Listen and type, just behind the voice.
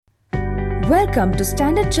Welcome to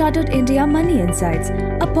Standard Chartered India Money Insights,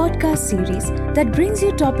 a podcast series that brings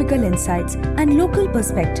you topical insights and local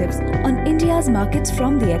perspectives on India's markets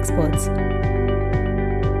from the experts.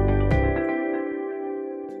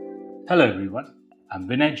 Hello everyone, I'm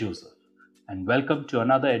Vinay Joseph and welcome to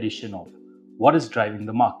another edition of What is Driving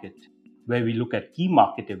the Market, where we look at key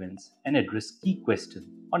market events and address key questions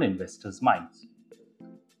on investors' minds.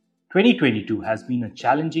 2022 has been a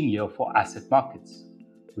challenging year for asset markets,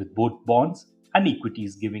 with both bonds and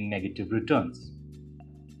equities giving negative returns.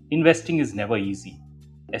 Investing is never easy,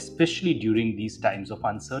 especially during these times of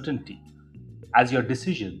uncertainty, as your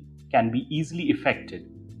decision can be easily affected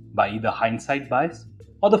by either hindsight bias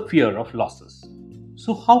or the fear of losses.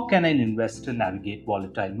 So how can an investor navigate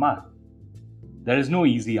volatile markets? There is no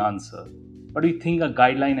easy answer, but we think a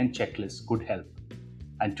guideline and checklist could help.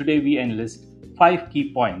 And today we enlist 5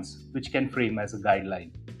 key points which can frame as a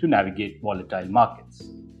guideline to navigate volatile markets.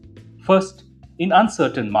 First, in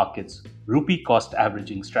uncertain markets, rupee cost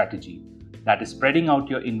averaging strategy, that is spreading out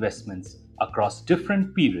your investments across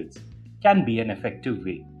different periods, can be an effective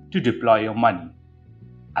way to deploy your money,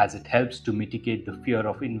 as it helps to mitigate the fear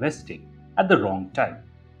of investing at the wrong time.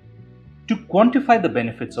 To quantify the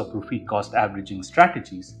benefits of rupee cost averaging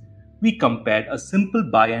strategies, we compared a simple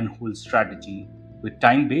buy and hold strategy with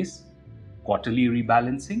time-based, quarterly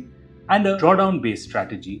rebalancing, and a drawdown-based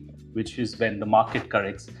strategy, which is when the market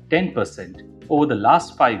corrects 10% over the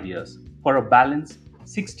last 5 years for a balanced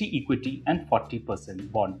 60 equity and 40%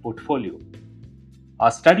 bond portfolio.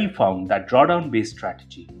 Our study found that drawdown-based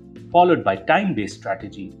strategy, followed by time-based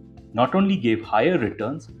strategy, not only gave higher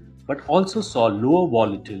returns but also saw lower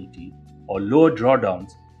volatility or lower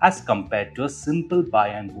drawdowns as compared to a simple buy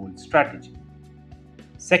and hold strategy.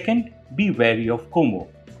 Second, be wary of FOMO.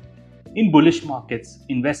 In bullish markets,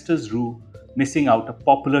 investors rue missing out a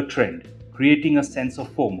popular trend, creating a sense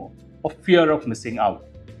of FOMO, or fear of missing out,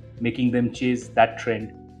 making them chase that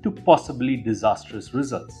trend to possibly disastrous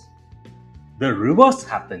results. The reverse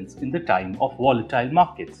happens in the time of volatile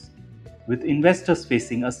markets, with investors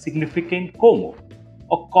facing a significant FOMO,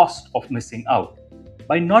 or cost of missing out,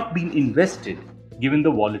 by not being invested given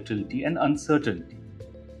the volatility and uncertainty.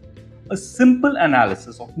 A simple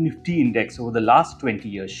analysis of Nifty index over the last 20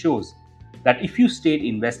 years shows that if you stayed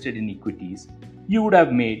invested in equities, you would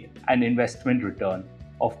have made an investment return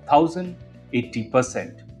of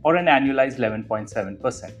 1,080% or an annualized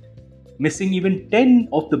 11.7%. Missing even 10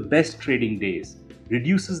 of the best trading days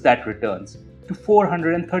reduces that returns to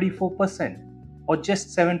 434% or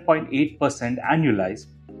just 7.8% annualized,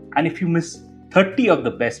 and if you miss 30 of the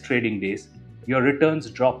best trading days, your returns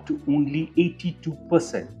drop to only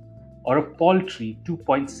 82% or a paltry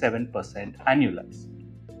 2.7% annualized.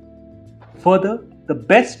 Further, the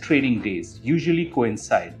best trading days usually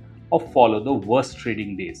coincide or follow the worst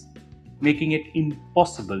trading days, making it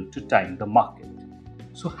impossible to time the market.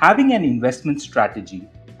 So having an investment strategy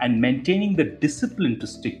and maintaining the discipline to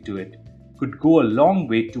stick to it could go a long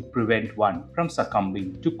way to prevent one from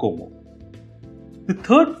succumbing to FOMO. The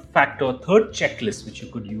third checklist which you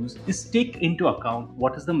could use is take into account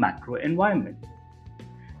what is the macro environment.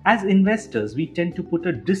 As investors, we tend to put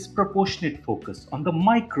a disproportionate focus on the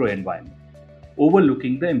micro environment,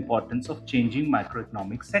 overlooking the importance of changing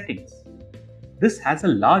macroeconomic settings. This has a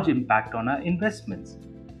large impact on our investments,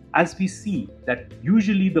 as we see that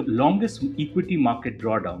usually the longest equity market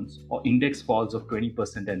drawdowns or index falls of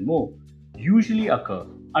 20% and more usually occur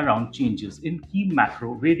around changes in key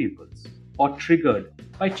macro variables or triggered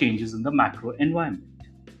by changes in the macro environment.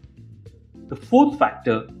 The fourth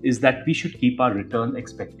factor is that we should keep our return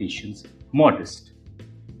expectations modest.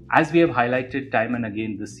 As we have highlighted time and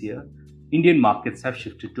again this year, Indian markets have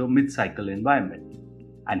shifted to a mid-cycle environment,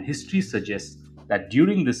 and history suggests that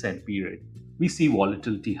during this end period, we see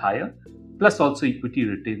volatility higher, plus also equity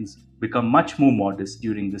returns become much more modest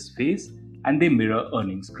during this phase and they mirror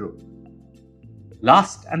earnings growth.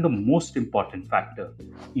 Last and the most important factor,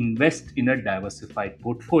 invest in a diversified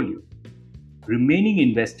portfolio. Remaining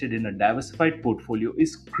invested in a diversified portfolio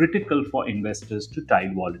is critical for investors to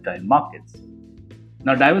tide volatile markets.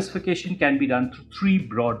 Now, diversification can be done through 3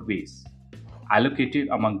 broad ways. Allocated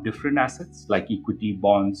among different assets like equity,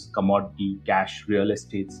 bonds, commodity, cash, real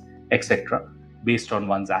estates, etc., based on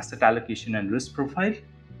one's asset allocation and risk profile.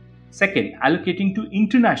 Second, allocating to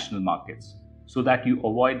international markets so that you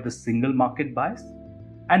avoid the single market bias.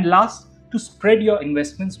 And last, to spread your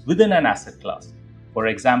investments within an asset class. For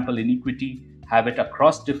example, in equity, have it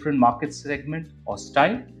across different market segment or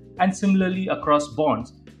style, and similarly across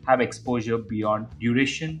bonds, have exposure beyond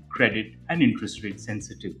duration, credit, and interest rate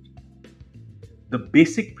sensitivity. The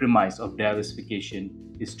basic premise of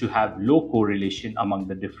diversification is to have low correlation among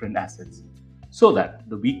the different assets so that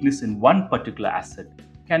the weakness in one particular asset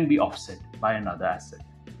can be offset by another asset.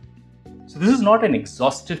 So this is not an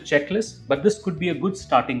exhaustive checklist, but this could be a good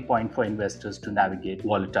starting point for investors to navigate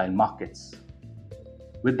volatile markets.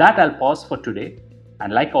 With that, I'll pause for today.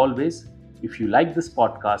 And like always, if you like this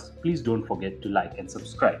podcast, please don't forget to like and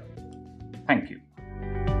subscribe. Thank you.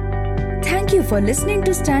 Thank you for listening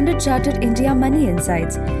to Standard Chartered India Money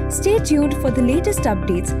Insights. Stay tuned for the latest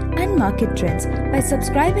updates and market trends by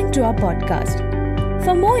subscribing to our podcast.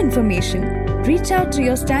 For more information, reach out to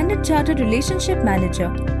your Standard Chartered Relationship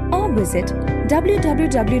Manager or visit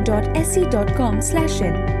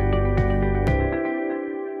www.se.com/in.